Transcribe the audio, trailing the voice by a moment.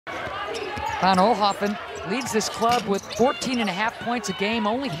Van Olhoffen leads this club with 14.5 points a game,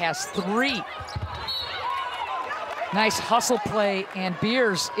 only has 3. Nice hustle play, and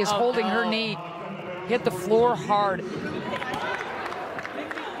Beers is holding her knee. Hit the floor hard.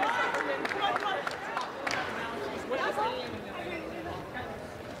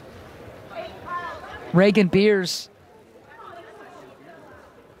 Reagan Beers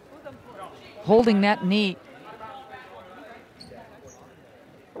holding that knee.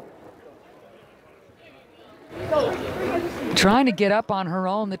 Trying to get up on her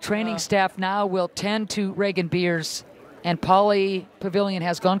own. The training staff now will tend to Reagan Beers, and Polly Pavilion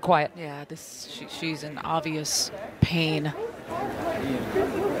has gone quiet. Yeah, she's in obvious pain.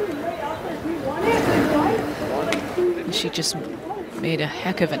 She just made a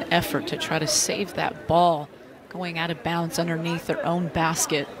heck of an effort to try to save that ball going out of bounds underneath their own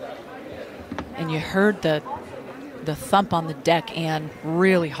basket. And you heard the thump on the deck, and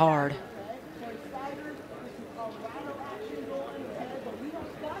really hard.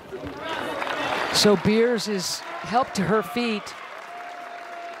 So Beers is helped to her feet.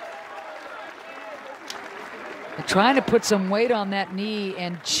 And trying to put some weight on that knee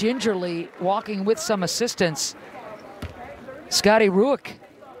and gingerly walking with some assistance. Scotty Ruick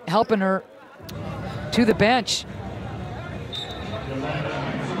helping her to the bench.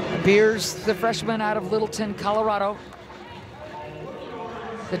 Beers, the freshman out of Littleton, Colorado.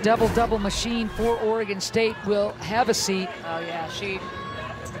 The double-double machine for Oregon State will have a seat. Oh yeah, she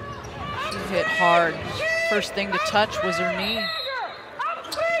hit hard. First thing to touch was her knee.